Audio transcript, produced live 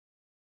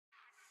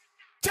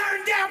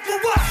down for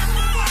what?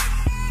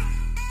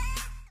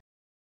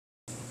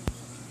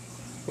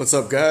 What's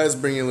up, guys?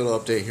 Bringing you a little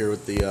update here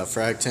with the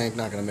frag tank.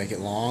 Not going to make it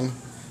long.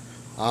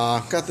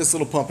 Got this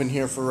little pump in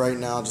here for right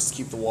now just to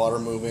keep the water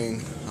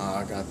moving.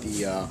 Got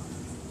the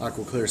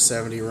Aqua Clear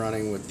 70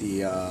 running with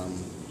the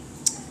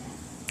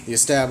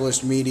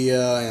established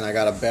media, and I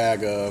got a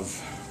bag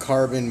of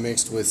carbon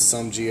mixed with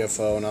some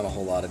GFO, not a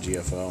whole lot of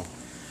GFO.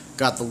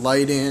 Got the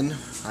light in.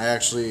 I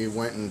actually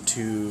went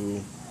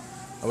into,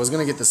 I was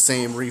going to get the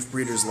same Reef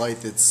Breeders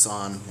light that's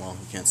on, well,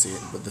 you can't see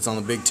it, but that's on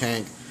the big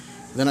tank.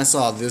 Then I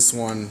saw this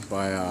one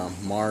by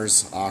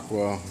Mars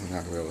Aqua. I'm not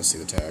going to be able to see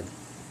the tag.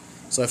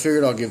 So I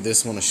figured I'll give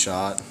this one a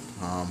shot.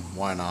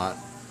 Why not?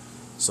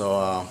 So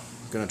I'm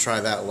going to try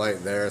that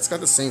light there. It's got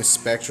the same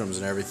spectrums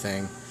and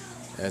everything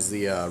as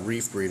the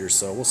Reef Breeders,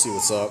 so we'll see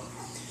what's up.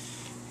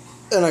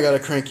 And I got a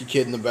cranky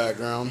kid in the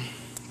background.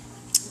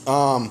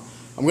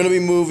 I'm going to be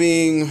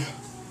moving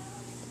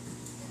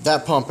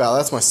that pump out.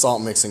 That's my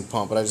salt mixing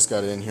pump, but I just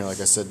got it in here,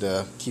 like I said,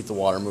 to keep the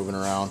water moving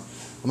around.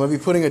 I'm going to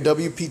be putting a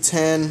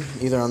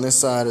WP10 either on this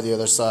side or the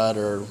other side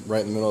or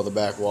right in the middle of the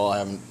back wall. I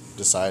haven't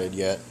decided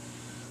yet.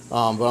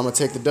 But I'm going to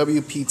take the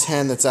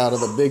WP10 that's out of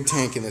the big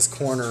tank in this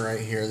corner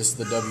right here. This is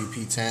the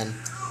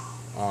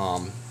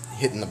WP10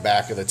 hitting the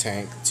back of the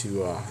tank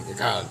to,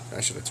 God,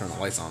 I should have turned the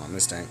lights on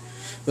this tank.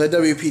 But that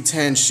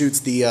WP10 shoots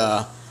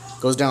the,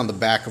 goes down the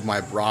back of my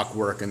rock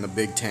work in the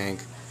big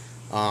tank.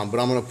 But I'm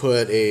going to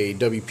put a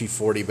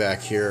WP40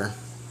 back here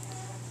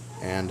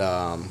and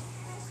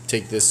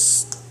take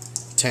this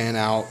 10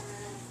 out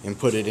and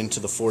put it into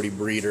the 40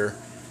 breeder.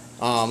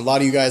 A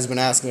lot of you guys have been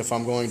asking if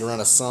I'm going to run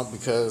a sump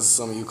because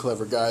some of you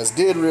clever guys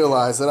did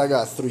realize that I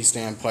got 3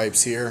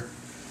 standpipes here.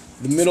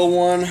 The middle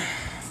one,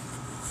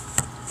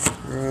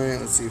 right,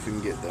 let's see if we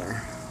can get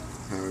there.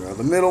 There we go.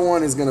 The middle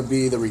one is going to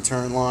be the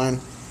return line,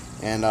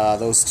 and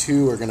those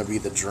 2 are going to be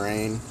the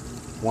drain.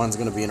 One's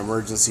going to be an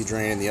emergency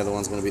drain and the other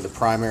one's going to be the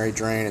primary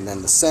drain, and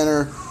then the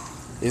center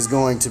is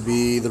going to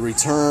be the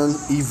return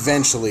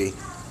eventually.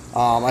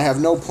 I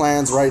have no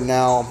plans right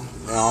now.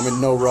 I'm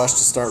in no rush to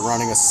start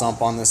running a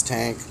sump on this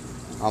tank.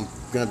 I'm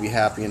going to be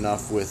happy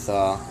enough with the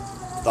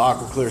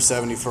Aqua Clear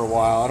 70 for a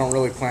while. I don't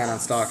really plan on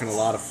stocking a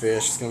lot of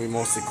fish. It's going to be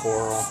mostly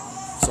coral.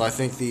 So I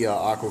think the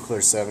Aqua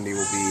Clear 70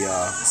 will be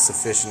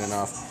sufficient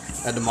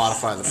enough. I had to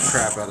modify the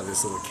crap out of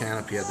this little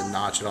canopy. I had to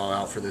notch it all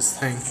out for this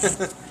thing.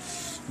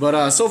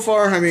 But so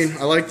far, I mean,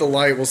 I like the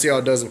light. We'll see how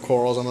it does with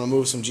corals. I'm going to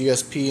move some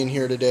GSP in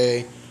here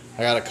today.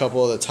 I got a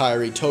couple of the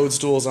Tyree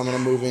toadstools I'm going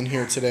to move in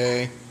here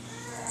today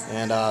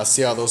and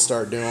see how those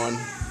start doing.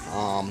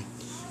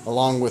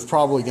 Along with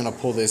probably going to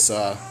pull this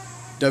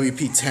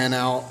WP10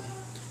 out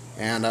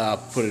and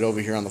put it over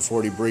here on the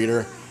 40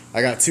 breeder.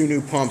 I got 2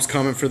 new pumps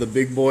coming for the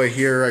big boy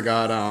here. I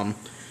got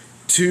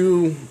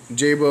 2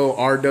 Jabo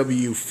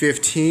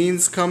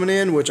RW15s coming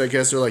in, which I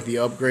guess are like the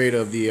upgrade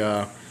of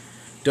the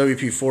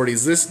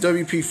WP40s. This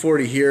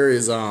WP40 here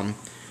is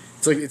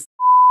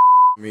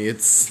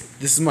this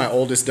is my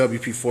oldest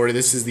WP40.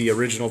 This is the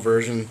original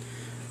version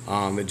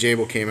that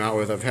Jabo came out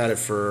with. I've had it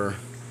for,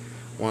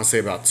 I want to say,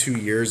 about 2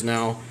 years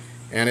now,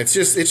 and it's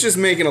just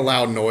making a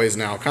loud noise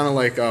now, kind of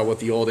like what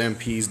the old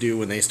MPs do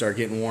when they start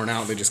getting worn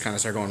out. They just kind of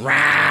start going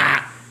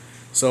rah.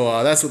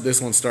 So that's what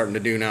this one's starting to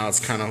do now.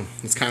 It's kind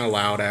of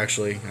loud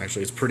actually.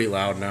 Actually, it's pretty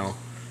loud now.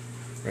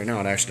 Right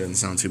now, it actually doesn't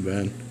sound too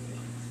bad,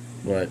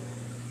 but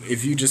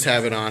if you just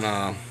have it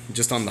on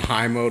just on the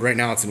high mode, right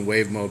now it's in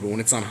wave mode, but when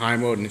it's on high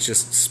mode and it's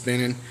just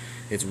spinning,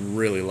 it's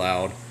really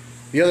loud.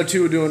 The other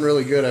 2 are doing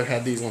really good. I've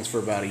had these ones for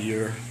about a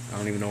year. I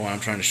don't even know why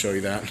I'm trying to show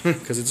you that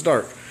because it's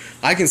dark.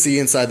 I can see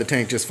inside the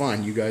tank just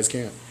fine. You guys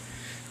can't.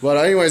 But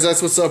anyways,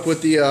 that's what's up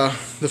with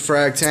the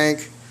frag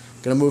tank.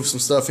 Gonna move some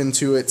stuff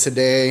into it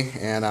today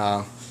and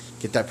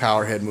get that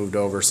power head moved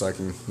over so I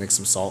can mix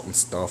some salt and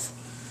stuff.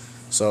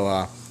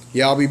 So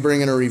yeah, I'll be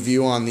bringing a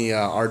review on the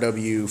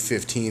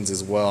RW15s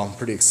as well. I'm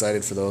pretty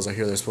excited for those. I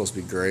hear they're supposed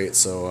to be great.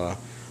 So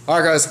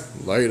alright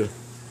guys, later.